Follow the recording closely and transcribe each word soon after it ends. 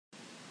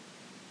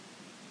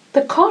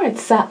The card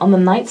sat on the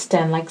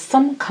nightstand like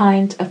some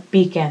kind of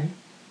beacon.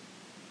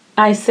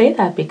 I say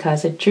that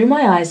because it drew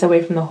my eyes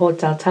away from the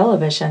hotel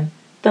television,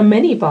 the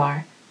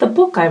minibar, the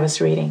book I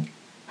was reading.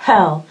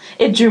 Hell,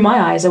 it drew my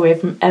eyes away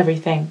from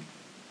everything.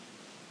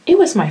 It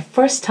was my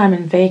first time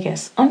in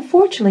Vegas,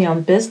 unfortunately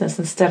on business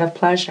instead of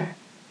pleasure.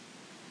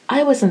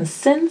 I was in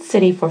Sin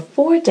City for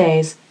 4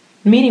 days,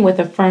 meeting with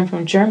a firm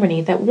from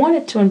Germany that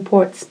wanted to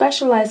import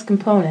specialized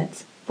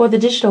components for the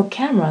digital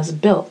cameras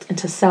built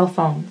into cell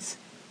phones.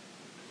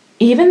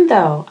 Even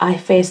though I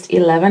faced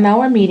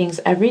 11-hour meetings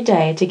every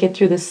day to get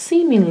through the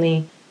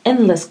seemingly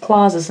endless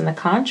clauses in the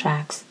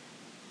contracts,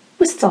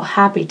 I was still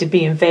happy to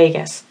be in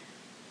Vegas.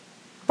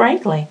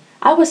 Frankly,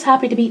 I was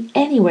happy to be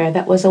anywhere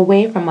that was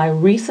away from my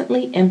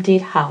recently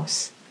emptied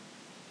house.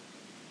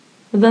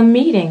 The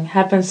meeting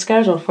had been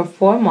scheduled for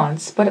 4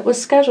 months, but it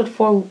was scheduled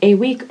for a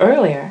week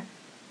earlier.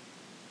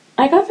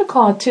 I got the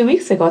call 2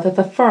 weeks ago that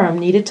the firm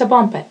needed to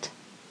bump it.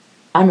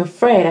 I'm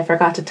afraid I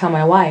forgot to tell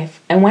my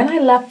wife, and when I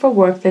left for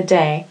work the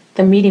day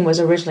the meeting was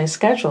originally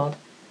scheduled,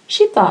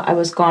 she thought I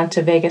was gone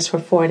to Vegas for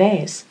 4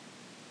 days.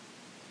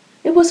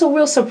 It was a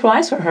real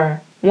surprise for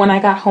her when I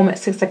got home at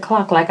 6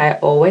 o'clock like I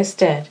always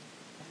did.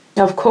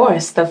 Of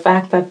course, the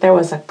fact that there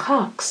was a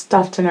cock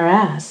stuffed in her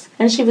ass,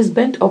 and she was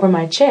bent over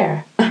my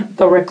chair,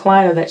 the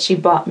recliner that she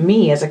bought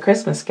me as a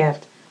Christmas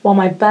gift, while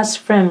my best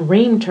friend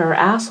reamed her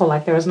asshole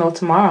like there was no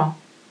tomorrow.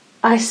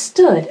 I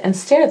stood and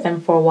stared at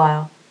them for a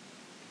while.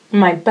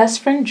 My best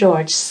friend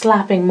George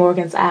slapping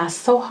Morgan's ass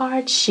so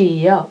hard she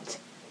yelped,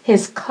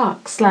 his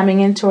cock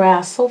slamming into her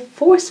ass so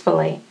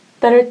forcefully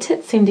that her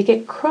tits seemed to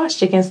get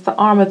crushed against the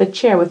arm of the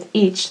chair with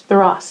each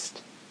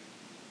thrust.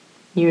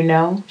 You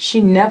know, she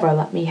never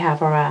let me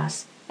have her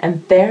ass,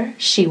 and there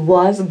she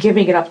was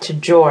giving it up to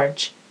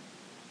George.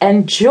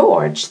 And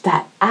George,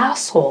 that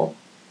asshole!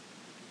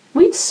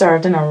 We'd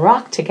served in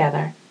Iraq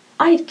together.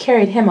 I'd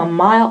carried him 1.5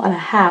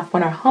 miles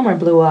when our Hummer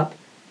blew up,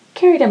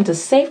 carried him to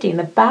safety, and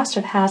the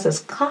bastard has his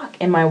cock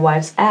in my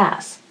wife's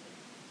ass.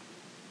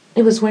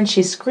 It was when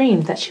she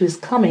screamed that she was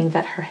coming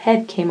that her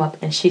head came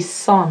up and she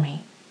saw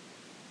me.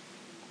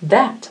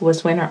 That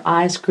was when her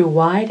eyes grew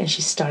wide and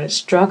she started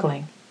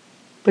struggling.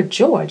 But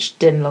George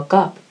didn't look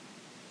up.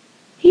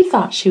 He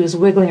thought she was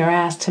wiggling her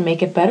ass to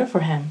make it better for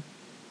him.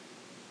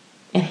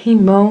 And he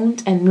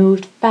moaned and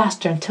moved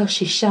faster until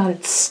she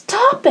shouted,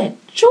 "Stop it,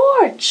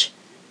 George!"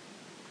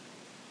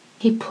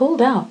 He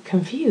pulled out,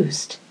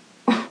 confused.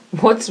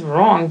 "What's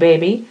wrong,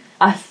 baby?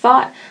 I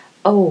thought—"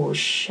 Oh,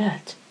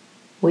 shit.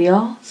 We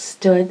all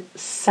stood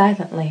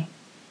silently.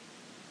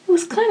 It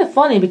was kind of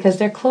funny because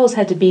their clothes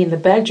had to be in the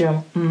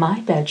bedroom, my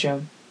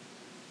bedroom.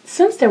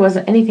 Since there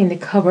wasn't anything to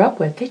cover up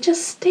with, they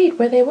just stayed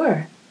where they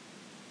were.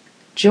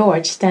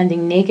 George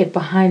standing naked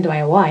behind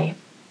my wife,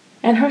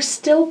 and her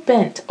still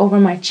bent over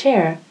my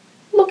chair,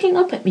 looking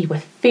up at me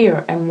with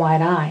fear and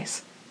wide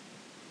eyes.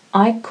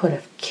 I could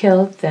have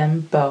killed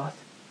them both.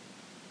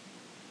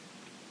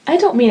 I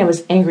don't mean I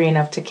was angry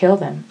enough to kill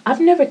them.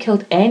 I've never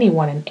killed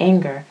anyone in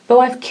anger,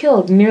 though I've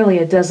killed nearly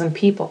a dozen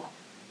people.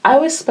 I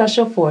was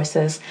Special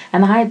Forces,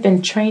 and I had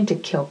been trained to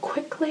kill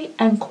quickly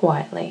and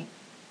quietly.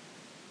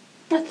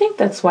 I think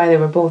that's why they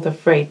were both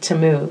afraid to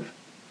move.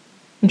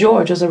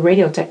 George was a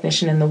radio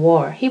technician in the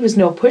war. He was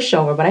no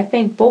pushover, but I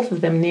think both of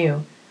them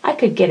knew I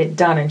could get it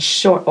done in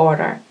short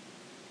order.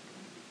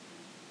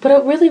 But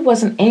it really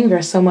wasn't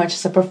anger so much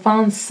as a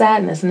profound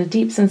sadness and a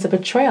deep sense of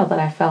betrayal that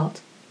I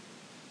felt.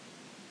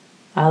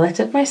 I looked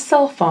at my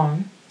cell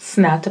phone,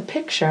 snapped a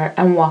picture,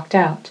 and walked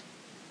out.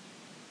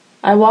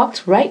 I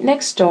walked right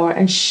next door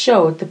and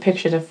showed the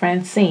picture to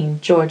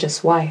Francine,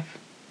 George's wife.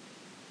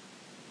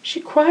 She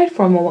cried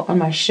for a moment on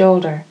my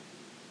shoulder.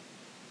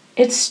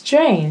 It's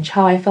strange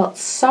how I felt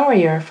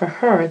sorrier for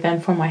her than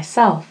for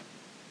myself.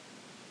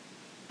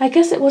 I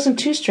guess it wasn't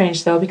too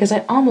strange, though, because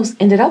I almost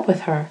ended up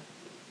with her.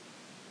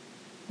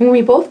 When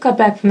we both got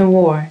back from the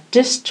war,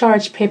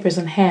 discharge papers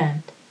in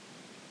hand,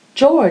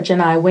 George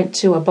and I went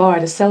to a bar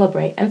to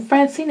celebrate, and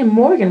Francine and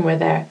Morgan were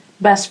there,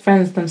 best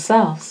friends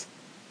themselves.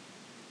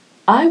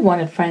 I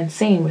wanted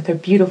Francine with her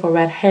beautiful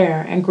red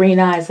hair and green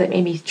eyes that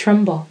made me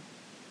tremble.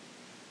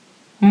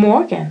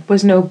 Morgan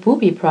was no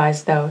booby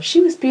prize, though.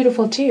 She was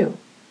beautiful, too.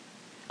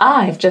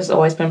 I've just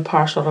always been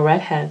partial to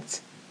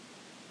redheads.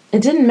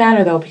 It didn't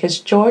matter, though, because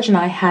George and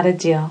I had a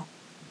deal.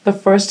 The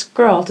first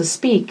girl to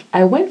speak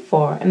I went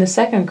for, and the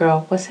second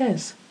girl was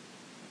his.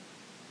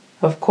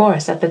 Of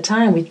course, at the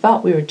time we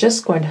thought we were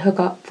just going to hook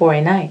up for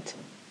a night.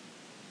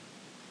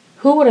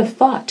 Who would have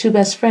thought two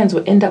best friends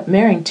would end up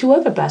marrying two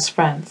other best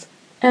friends?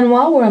 And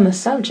while we're on the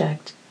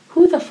subject,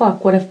 who the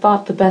fuck would have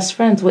thought the best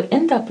friends would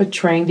end up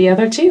betraying the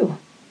other two?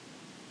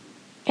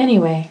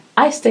 Anyway,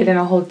 I stayed in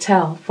a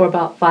hotel for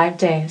about 5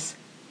 days,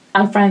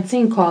 and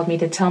Francine called me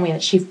to tell me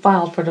that she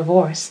filed for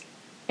divorce,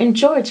 and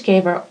George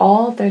gave her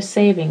all of their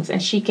savings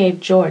and she gave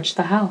George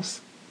the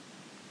house.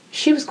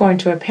 She was going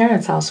to her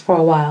parents' house for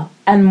a while,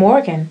 and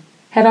Morgan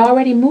had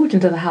already moved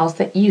into the house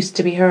that used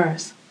to be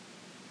hers.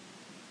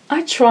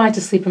 I tried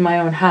to sleep in my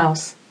own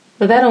house,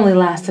 but that only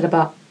lasted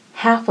about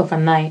half of a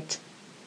night.